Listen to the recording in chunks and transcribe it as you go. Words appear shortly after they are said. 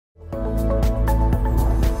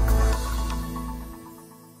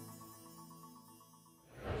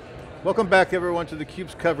Welcome back everyone to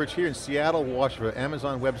theCUBE's coverage here in Seattle, Washington,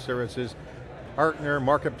 Amazon Web Services Partner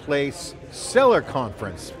Marketplace Seller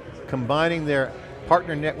Conference, combining their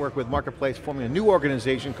partner network with Marketplace, forming a new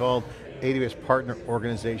organization called AWS Partner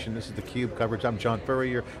Organization. This is theCUBE coverage. I'm John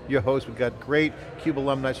Furrier, your host. We've got great CUBE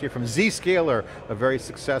alumni here from Zscaler, a very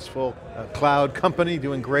successful cloud company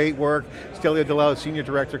doing great work. Stelio, Senior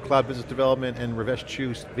Director, Cloud Business Development, and Raveesh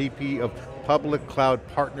Chugh, VP of Public Cloud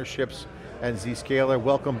Partnerships and Zscaler.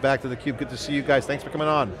 Welcome back to theCUBE, good to see you guys. Thanks for coming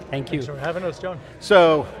on. Thank you. Thanks for having us, John.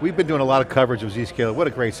 So, we've been doing a lot of coverage of Zscaler. What a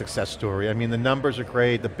great success story. I mean, the numbers are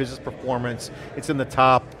great, the business performance, it's in the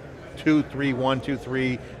top 2, 3, 1, 2,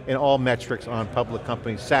 3 in all metrics on public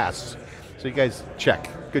company SaaS. So you guys check,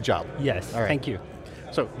 good job. Yes, thank you.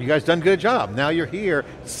 So you guys done a good job. Now you're here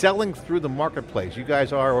selling through the marketplace. You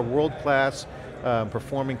guys are a world-class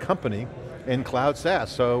performing company in cloud SaaS.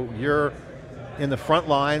 So you're in the front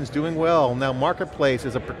lines doing well. Now marketplace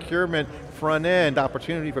is a procurement front end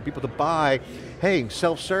opportunity for people to buy, hey,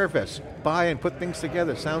 self-service, buy and put things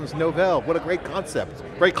together. Sounds novel, what a great concept.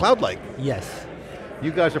 Very cloud-like. Yes.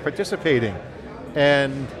 You guys are participating,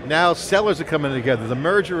 and now sellers are coming together. The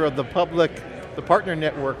merger of the partner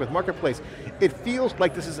network with Marketplace. It feels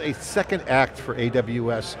like this is a second act for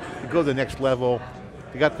AWS to go to the next level.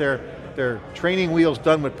 They got their training wheels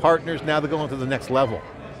done with partners, now they're going to the next level.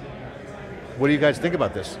 What do you guys think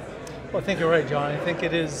about this? Well, I think you're right, John. I think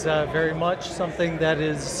it is very much something that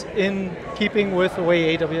is in keeping with the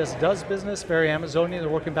way AWS does business, very Amazonian,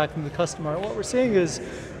 they're working back from the customer. What we're seeing is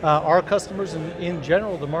our customers, and in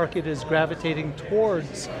general, the market is gravitating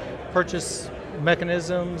towards purchase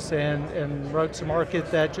mechanisms and routes to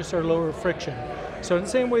market that just are lower friction. So in the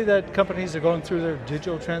same way that companies are going through their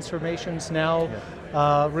digital transformations now,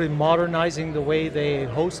 really modernizing the way they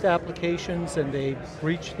host applications and they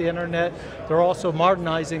reach the internet, they're also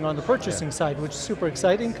modernizing on the purchasing side, which is super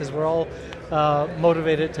exciting because we're all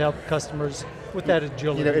motivated to help customers with that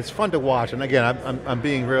agility. You know, it's fun to watch, and again, I'm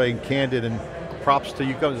being really candid, and props to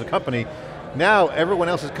you guys as a company. Now everyone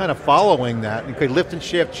else is kind of following that. You could lift and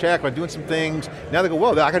shift, check, I'm doing some things. Now they go,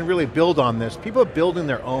 whoa, I can really build on this. People are building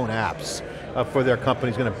their own apps for their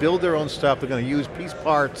companies, going to build their own stuff, they're going to use piece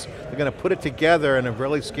parts, they're going to put it together in a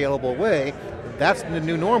really scalable way. That's the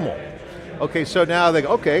new normal. Okay, so now they go,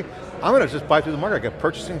 okay, I'm going to just buy through the market, I got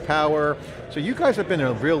purchasing power. So you guys have been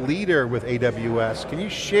a real leader with AWS. Can you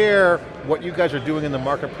share what you guys are doing in the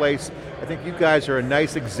marketplace? I think you guys are a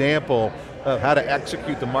nice example of how to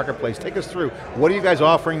execute the marketplace. Take us through, what are you guys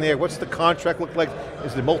offering there? What's the contract look like?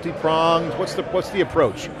 Is it multi-pronged? What's the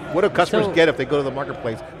approach? What do customers get if they go to the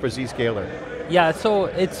marketplace for Zscaler? Yeah, so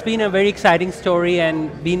it's been a very exciting story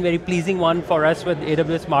and been very pleasing one for us with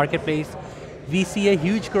AWS Marketplace. We see a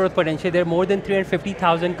huge growth potential. There are more than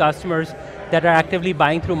 350,000 customers that are actively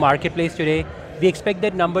buying through Marketplace today. We expect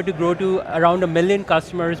that number to grow to around 1 million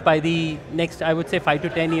customers by the next, I would say, 5 to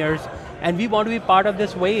 10 years. And we want to be part of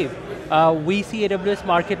this wave. We see AWS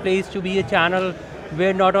Marketplace to be a channel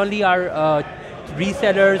where not only our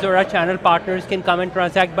resellers or our channel partners can come and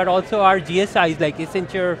transact, but also our GSIs like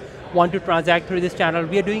Accenture want to transact through this channel.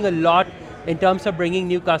 We are doing a lot in terms of bringing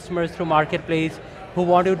new customers through Marketplace who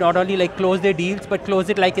want to not only close their deals, but close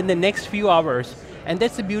it in the next few hours. And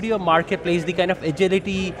that's the beauty of Marketplace, the kind of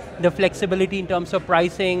agility, the flexibility in terms of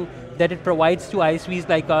pricing that it provides to ISVs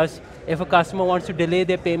like us. If a customer wants to delay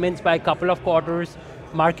their payments by a couple of quarters,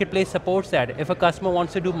 Marketplace supports that. If a customer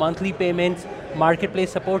wants to do monthly payments,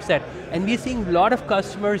 Marketplace supports that. And we're seeing a lot of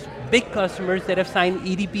customers, big customers that have signed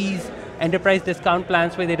EDPs, enterprise discount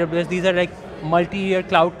plans with AWS. These are multi-year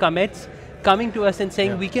cloud commits, coming to us and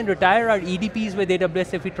saying, we can retire our EDPs with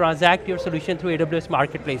AWS if we transact your solution through AWS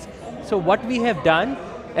Marketplace. So what we have done,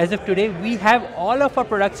 as of today, we have all of our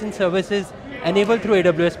products and services enabled through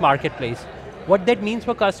AWS Marketplace. What that means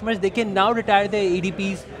for customers, they can now retire their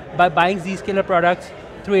EDPs by buying Zscaler products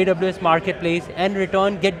through AWS Marketplace and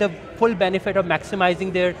return, get the full benefit of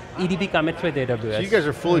maximizing their EDP commits with AWS. So you guys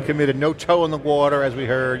are fully committed, no toe in the water as we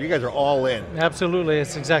heard, you guys are all in. Absolutely,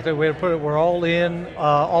 it's exactly the way to put it. We're all in,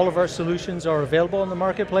 all of our solutions are available in the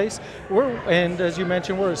marketplace. And as you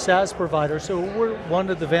mentioned, we're a SaaS provider, so we're one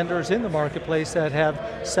of the vendors in the marketplace that have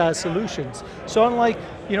SaaS solutions. So unlike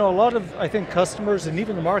a lot of, I think, customers and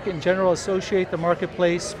even the market in general associate the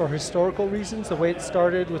marketplace for historical reasons, the way it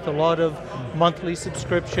started with a lot of monthly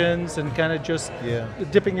subscriptions and kind of just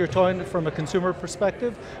dipping your toe in from a consumer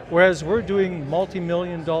perspective, whereas we're doing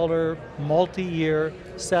multi-million-dollar, multi-year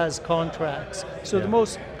SaaS contracts. So the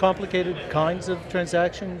most complicated kinds of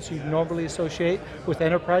transactions you normally associate with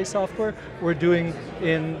enterprise software, we're doing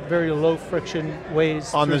in very low friction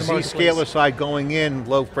ways. On the Zscaler side, going in,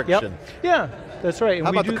 low friction. Yeah. That's right. And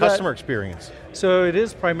How we about do the customer experience? So it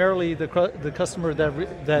is primarily the customer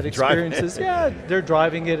that experiences, yeah, they're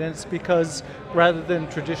driving it, and it's because rather than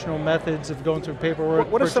traditional methods of going through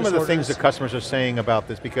paperwork, what are some of the orders, things that customers are saying about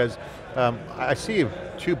this? Because I see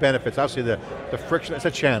two benefits. Obviously the friction, it's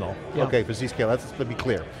a channel, okay, for Zscaler, let's be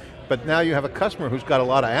clear. But now you have a customer who's got a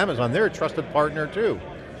lot of Amazon, they're a trusted partner too.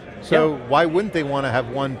 So why wouldn't they want to have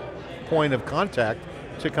one point of contact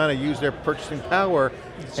to kind of use their purchasing power,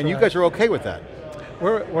 and you guys are okay with that?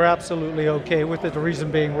 We're absolutely okay with it. The reason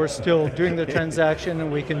being we're still doing the transaction,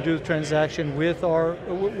 and we can do the transaction with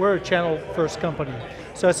we're a channel first company.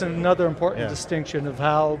 So that's another important distinction of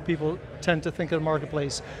how people tend to think of the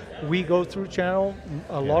marketplace. We go through channel,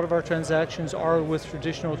 a lot of our transactions are with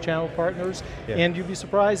traditional channel partners, and you'd be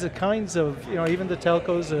surprised the kinds of, even the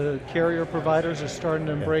telcos, the carrier providers are starting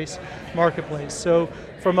to embrace marketplace. So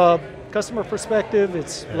from a customer perspective,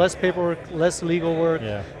 it's less paperwork, less legal work.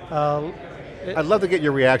 I'd love to get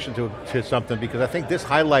your reaction to something, because I think this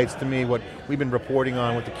highlights to me what we've been reporting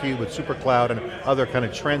on with theCUBE, with SuperCloud and other kind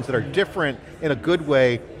of trends that are different in a good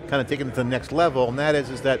way, kind of taking it to the next level, and that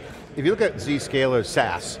is that if you look at Zscaler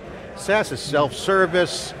SaaS is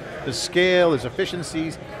self-service, the scale, there's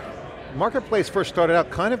efficiencies. Marketplace first started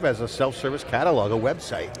out kind of as a self-service catalog, a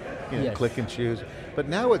website, click and choose. But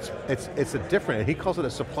now it's a different, he calls it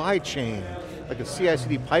a supply chain, like a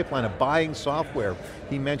CI/CD pipeline of buying software.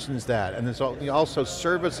 He mentions that, and there's also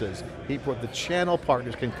services. The channel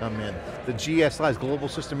partners can come in, the GSIs, global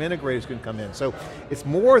system integrators can come in. So it's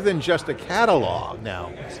more than just a catalog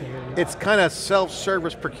now. It's kind of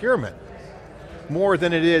self-service procurement, more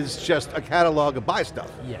than it is just a catalog of buy stuff.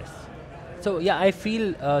 Yes. So yeah, I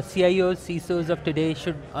feel CIOs, CISOs of today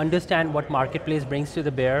should understand what marketplace brings to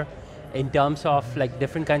the bear in terms of like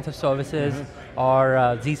different kinds of services or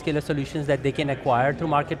Zscaler solutions that they can acquire through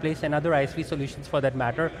marketplace and other ISV solutions for that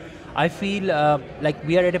matter. I feel like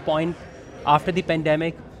we are at a point after the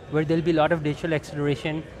pandemic where there'll be a lot of digital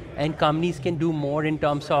acceleration, and companies can do more in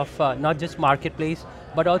terms of not just marketplace,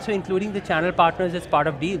 but also including the channel partners as part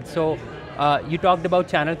of deals. So you talked about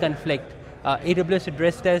channel conflict. AWS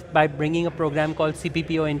addressed that by bringing a program called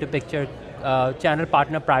CPPO into picture, channel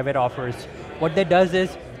partner private offers. What that does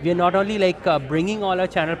is, we are not only like bringing all our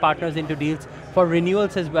channel partners into deals, for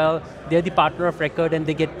renewals as well, they're the partner of record and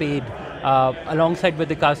they get paid alongside with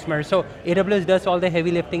the customer. So AWS does all the heavy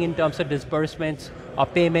lifting in terms of disbursements or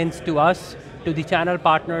payments to us, to the channel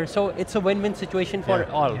partner, so it's a win-win situation for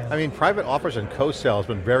all. I mean, private offers and co-sell has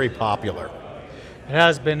been very popular. It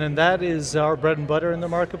has been, and that is our bread and butter in the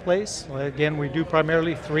marketplace. Again, we do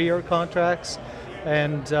primarily 3-year contracts,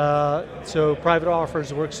 and so private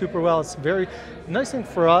offers work super well. It's very nice thing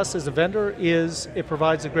for us as a vendor is it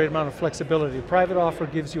provides a great amount of flexibility. Private offer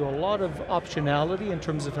gives you a lot of optionality in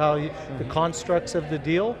terms of how the constructs of the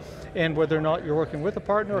deal, and whether or not you're working with a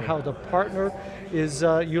partner, how the partner is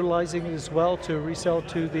utilizing it as well to resell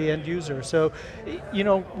to the end user. So,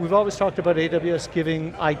 we've always talked about AWS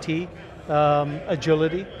giving IT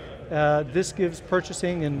agility. This gives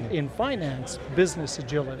purchasing and in finance, business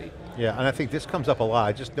agility. Yeah, and I think this comes up a lot.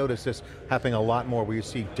 I just noticed this happening a lot more, where you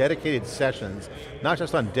see dedicated sessions, not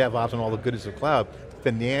just on DevOps and all the goodness of cloud,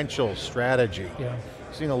 financial strategy. Yeah.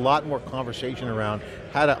 Seeing a lot more conversation around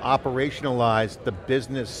how to operationalize the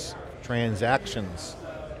business transactions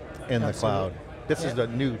in the cloud. This is the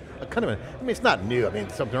new, it's not new,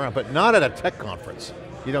 it's something around, but not at a tech conference.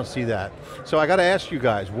 You don't see that. So I got to ask you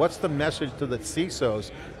guys, what's the message to the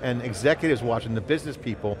CISOs and executives watching, the business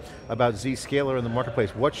people, about Zscaler in the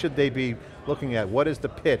marketplace? What should they be looking at? What is the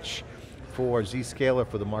pitch for Zscaler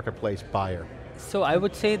for the marketplace buyer? So I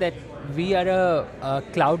would say that we are a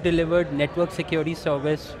cloud-delivered network security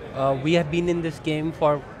service. We have been in this game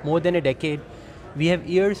for more than a decade. We have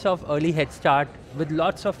years of early head start with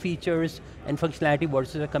lots of features and functionality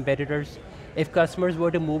versus our competitors. If customers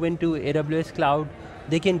were to move into AWS cloud,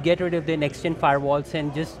 they can get rid of their next-gen firewalls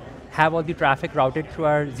and just have all the traffic routed through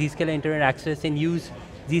our Zscaler Internet Access and use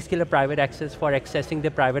Zscaler Private Access for accessing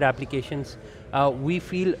the private applications. We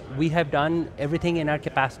feel we have done everything in our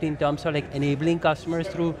capacity in terms of enabling customers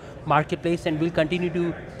through Marketplace, and we'll continue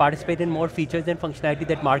to participate in more features and functionality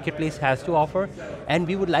that Marketplace has to offer. And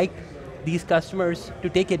we would like these customers to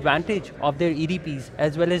take advantage of their EDPs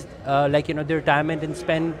as well as their retirement and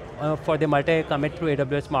spend for their multi-year commit through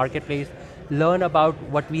AWS Marketplace, learn about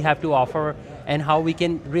what we have to offer and how we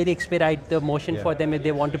can really expedite the motion for them if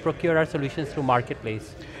they want to procure our solutions through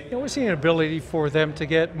Marketplace. We're seeing an ability for them to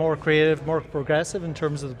get more creative, more progressive in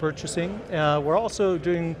terms of the purchasing.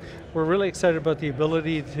 We're really excited about the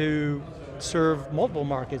ability to serve multiple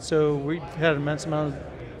markets. So we've had an immense amount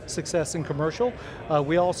of success in commercial.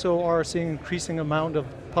 We also are seeing increasing amount of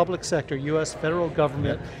public sector, US federal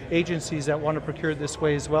government agencies that want to procure this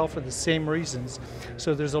way as well for the same reasons.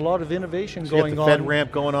 So there's a lot of innovation going on. You got the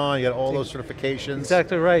FedRAMP going on, you got all those certifications.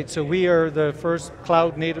 Exactly right, so we are the first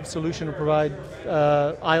cloud native solution to provide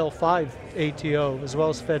IL5 ATO as well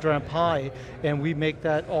as FedRAMP High, and we make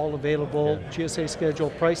that all available, GSA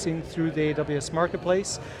schedule pricing through the AWS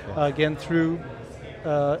Marketplace, again through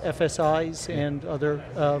FSIs and other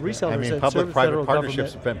resellers. I mean, public-private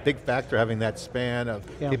partnerships have been a big factor, having that span of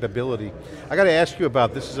capability. I got to ask you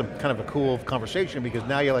about, this is kind of a cool conversation, because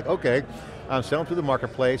now you're like, okay, I'm selling through the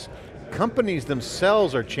marketplace. Companies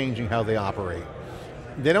themselves are changing how they operate.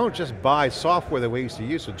 They don't just buy software the way we used to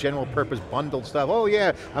use, so general purpose bundled stuff. Oh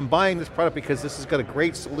yeah, I'm buying this product because this has got a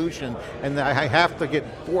great solution, and I have to get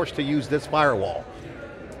forced to use this firewall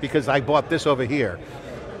because I bought this over here.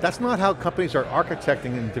 That's not how companies are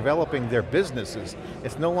architecting and developing their businesses.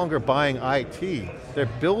 It's no longer buying IT. They're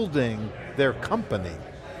building their company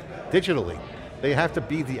digitally. They have to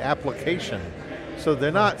be the application. So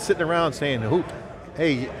they're not sitting around saying,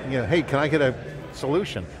 hey, hey, can I get a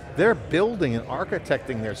solution? They're building and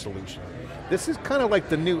architecting their solution. This is kind of like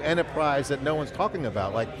the new enterprise that no one's talking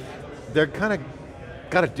about. Like, they're kind of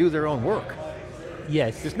got to do their own work.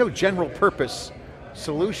 Yes. There's no general purpose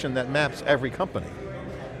solution that maps every company.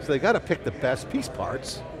 So they got to pick the best piece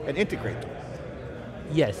parts and integrate them.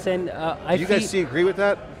 Yes, and Do you guys agree with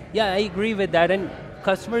that? Yeah, I agree with that, and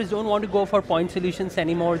customers don't want to go for point solutions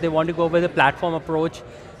anymore. They want to go with a platform approach.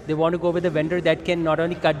 They want to go with a vendor that can not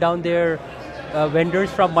only cut down their vendors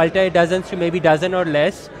from multi-dozens to maybe dozen or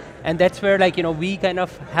less, and that's where we kind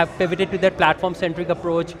of have pivoted to that platform-centric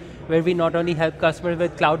approach, where we not only help customers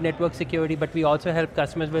with cloud network security, but we also help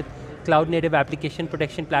customers with cloud-native application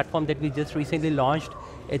protection platform that we just recently launched.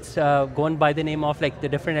 It's gone by the name of the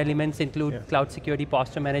different elements include cloud security,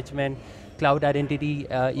 posture management, cloud identity,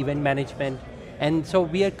 event management. And so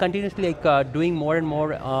we are continuously doing more and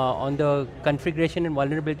more on the configuration and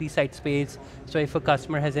vulnerability side space. So if a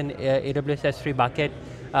customer has an AWS S3 bucket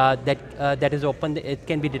that is open, it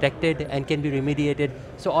can be detected and can be remediated.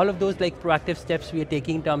 So all of those proactive steps we are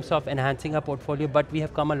taking in terms of enhancing our portfolio, but we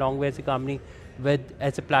have come a long way as a company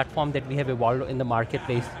as a platform that we have evolved in the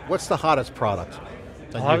marketplace. What's the hottest product?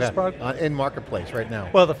 Hottest product? In marketplace right now.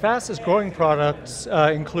 Well, the fastest growing products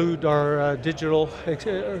include our digital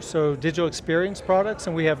experience products,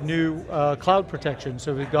 and we have new cloud protection.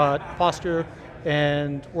 So we've got posture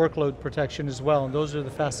and workload protection as well, and those are the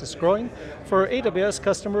fastest growing. For AWS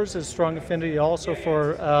customers, there's strong affinity also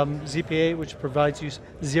for ZPA, which provides you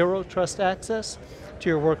zero trust access to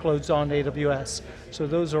your workloads on AWS. So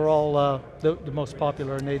those are all the most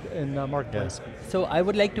popular in marketplace. Yeah. So I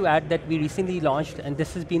would like to add that we recently launched, and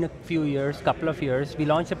this has been a couple of years, we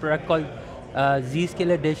launched a product called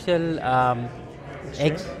Zscaler Digital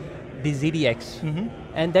X, the ZDX.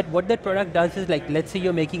 And what that product does is, let's say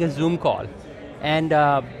you're making a Zoom call, and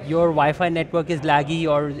your Wi-Fi network is laggy,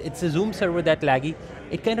 or it's a Zoom server that's laggy.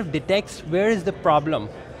 It kind of detects where is the problem,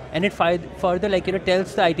 and it further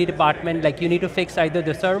tells the IT department you need to fix either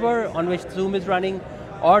the server on which Zoom is running,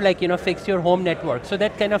 or fix your home network. So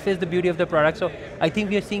that kind of is the beauty of the product. So I think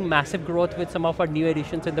we are seeing massive growth with some of our new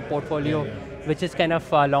additions in the portfolio, which is kind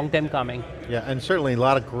of long-term coming. Yeah, and certainly a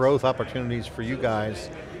lot of growth opportunities for you guys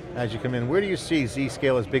as you come in. Where do you see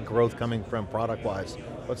Zscaler's big growth coming from product-wise?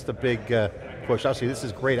 What's the big push? Obviously this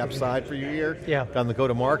is great upside for you here. Yeah. On the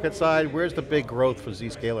go-to-market side, where's the big growth for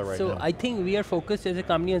Zscaler right now? So I think we are focused as a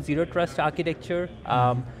company on zero trust architecture.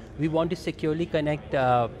 We want to securely connect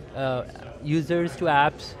users to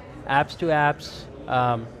apps, apps to apps,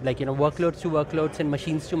 workloads to workloads and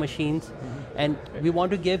machines to machines. And we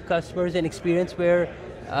want to give customers an experience where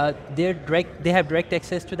they have direct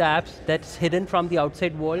access to the apps that's hidden from the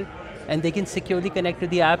outside world, and they can securely connect to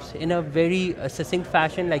the apps in a very succinct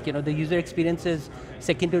fashion. The user experience is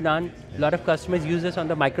second to none. A lot of customers use this on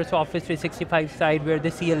the Microsoft Office 365 side, where they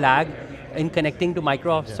see a lag in connecting to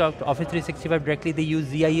Microsoft Office 365 directly. They use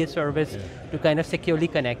ZIA service to kind of securely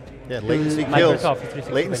connect. Yeah, latency kills.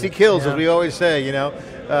 Latency kills, as we always say,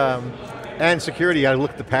 and security, you got to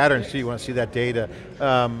look at the patterns too, you want to see that data.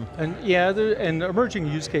 And emerging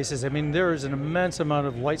use cases, there is an immense amount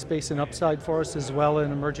of white space and upside for us as well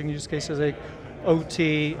in emerging use cases like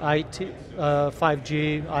OT, IT,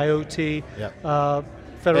 5G, IoT,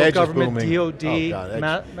 federal edge government, DoD,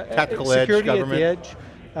 tactical security edge, government. At the edge,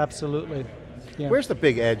 absolutely. Yeah. Where's the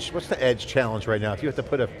big edge? What's the edge challenge right now? If you have to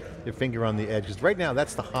put your finger on the edge, because right now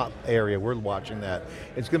that's the hot area, we're watching that.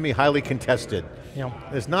 It's going to be highly contested.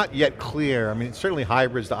 It's not yet clear, it's certainly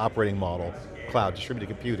hybrid's the operating model, cloud, distributed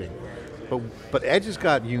computing. But Edge has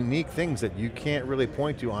got unique things that you can't really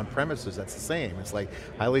point to on premises. That's the same. It's like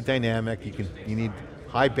highly dynamic. You need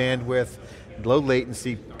high bandwidth, low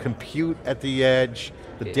latency, compute at the edge.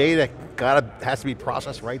 The data has to be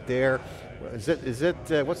processed right there.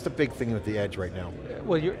 What's the big thing with the edge right now?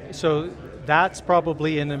 Well, so that's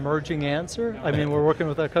probably an emerging answer. I mean, we're working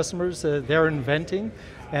with our customers. They're inventing,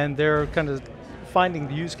 and they're kind of finding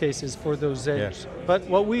the use cases for those edge. Yeah. But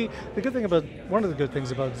one of the good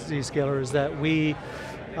things about Zscaler is that we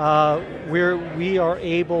are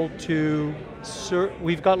able to,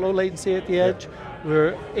 we've got low latency at the edge. Yeah.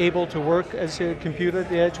 We're able to work as a computer at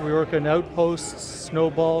the edge. We work on outposts,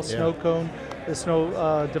 snowball, snow cone, the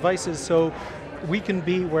snow devices. So we can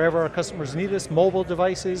be wherever our customers need us. Mobile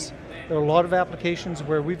devices. There are a lot of applications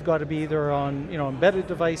where we've got to be either on embedded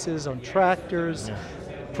devices, on tractors. Yeah.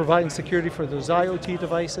 Providing security for those IoT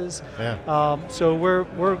devices. Yeah. So we're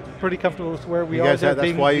pretty comfortable with where we are.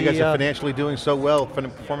 That's why you guys are financially doing so well,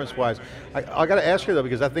 performance-wise. I got to ask you though,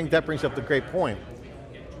 because I think that brings up the great point.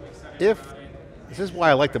 This is why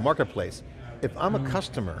I like the marketplace. If I'm a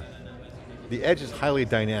customer, the edge is highly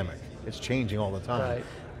dynamic. It's changing all the time. Right.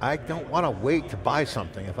 I don't want to wait to buy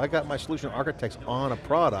something. If I got my solution architects on a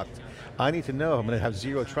product, I need to know I'm going to have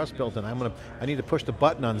zero trust built in. I need to push the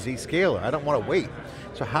button on Zscaler. I don't want to wait.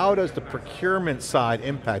 So how does the procurement side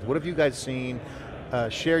impact? What have you guys seen?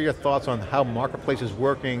 Share your thoughts on how marketplace is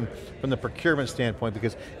working from the procurement standpoint,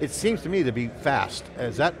 because it seems to me to be fast.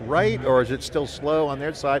 Is that right, or is it still slow on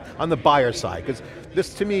their side, on the buyer side? Because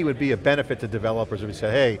this to me would be a benefit to developers if we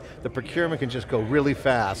said, hey, the procurement can just go really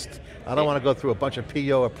fast. I don't want to go through a bunch of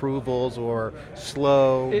PO approvals or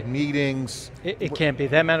slow meetings. It can't be.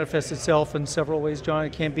 That manifests itself in several ways, John.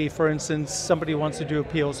 It can be, for instance, somebody wants to do a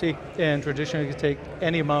POC, and traditionally it could take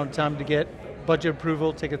any amount of time to get budget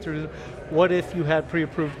approval, take it through. What if you had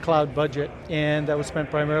pre-approved cloud budget and that was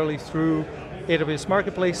spent primarily through AWS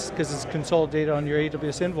Marketplace because it's consolidated on your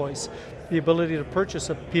AWS invoice? The ability to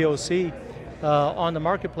purchase a POC on the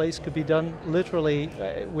marketplace could be done literally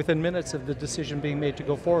within minutes of the decision being made to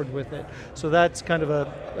go forward with it. So that's kind of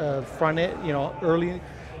a front end, early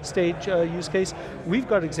stage use case. We've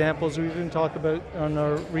got examples we've even talked about on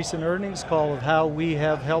our recent earnings call of how we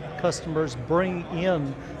have helped customers bring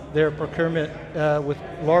in their procurement with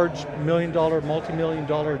large million-dollar,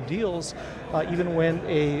 multi-million-dollar deals, even when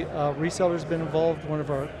a reseller's been involved, one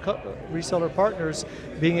of our reseller partners,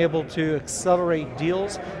 being able to accelerate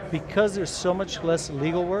deals because there's so much less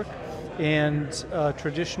legal work and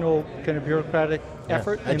traditional kind of bureaucratic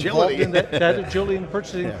effort involved in that agility in the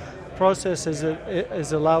purchasing process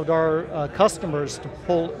has allowed our customers to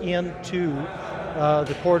pull into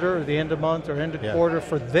the quarter or the end of month or end of quarter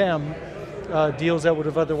for them deals that would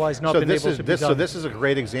have otherwise not been able to be done. So this is a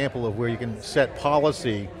great example of where you can set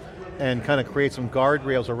policy and kind of create some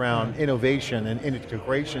guardrails around innovation and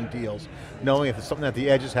integration deals, knowing if it's something at the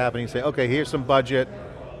edge is happening, say, okay, here's some budget,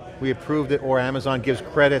 we approved it, or Amazon gives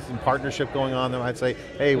credit and partnership going on there, I'd say,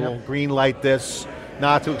 hey, we'll green light this,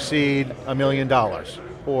 not to exceed $1 million,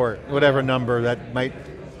 or whatever number that might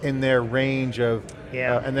in their range of,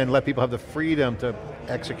 and then let people have the freedom to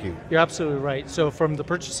execute. You're absolutely right. So from the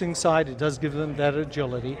purchasing side, it does give them that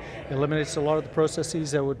agility. It eliminates a lot of the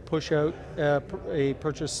processes that would push out a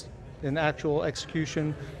purchase in actual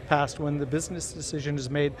execution past when the business decision is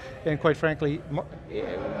made. And quite frankly,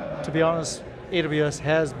 to be honest, AWS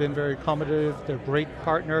has been very accommodative. They're a great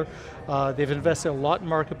partner. They've invested a lot in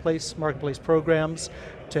marketplace programs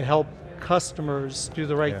to help customers do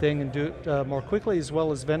the right thing and do it more quickly, as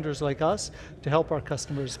well as vendors like us to help our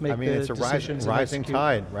customers make the decisions. Rising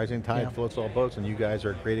tide floats all boats, and you guys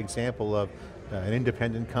are a great example of an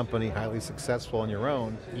independent company, highly successful on your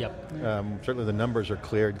own. Yep. Certainly the numbers are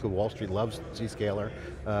clear. Wall Street loves Zscaler,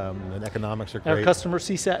 and economics are great. Our customer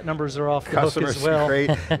CSAT numbers are off the hook as well. Customers are great,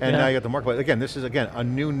 and now you got the marketplace. Again, this is a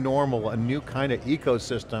new normal, a new kind of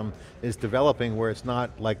ecosystem is developing where it's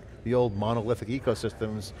not like the old monolithic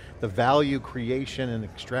ecosystems. The value creation and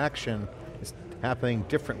extraction is happening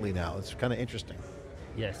differently now. It's kind of interesting.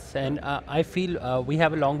 Yes, and I feel we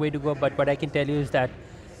have a long way to go, but what I can tell you is that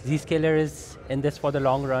Zscaler is in this for the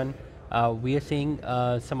long run. We are seeing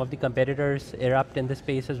some of the competitors erupt in the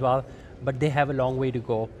space as well, but they have a long way to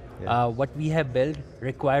go. Yeah. What we have built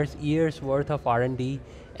requires years worth of R&D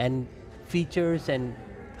and features and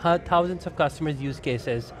thousands of customers' use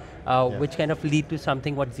cases, which kind of lead to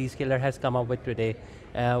something what Zscaler has come up with today.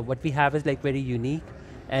 What we have is very unique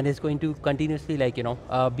and is going to continuously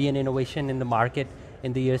be an innovation in the market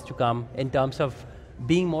in the years to come in terms of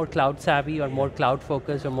being more cloud savvy or more cloud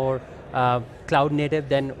focused or more cloud native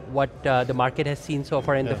than what the market has seen so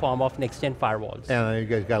far in the form of next-gen firewalls. And I know you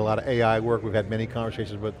guys got a lot of AI work. We've had many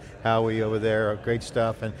conversations with Howie over there, great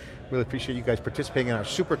stuff, and really appreciate you guys participating in our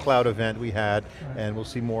Super Cloud event we had, and we'll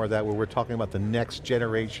see more of that where we're talking about the next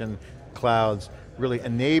generation clouds, really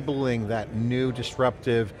enabling that new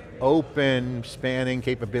disruptive, open, spanning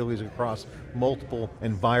capabilities across multiple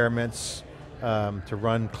environments to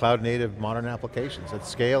run cloud native modern applications at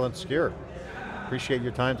scale and secure. Appreciate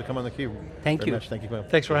your time to come on theCUBE. Thank you. Much. Thank you.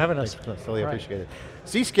 Thanks for having us. Really appreciate it.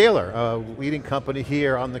 Zscaler, a leading company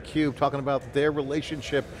here on theCUBE, talking about their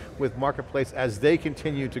relationship with Marketplace as they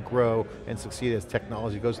continue to grow and succeed as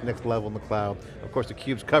technology goes to the next level in the cloud. Of course,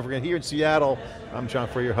 theCUBE's covering it here in Seattle. I'm John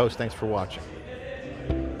Furrier, your host. Thanks for watching.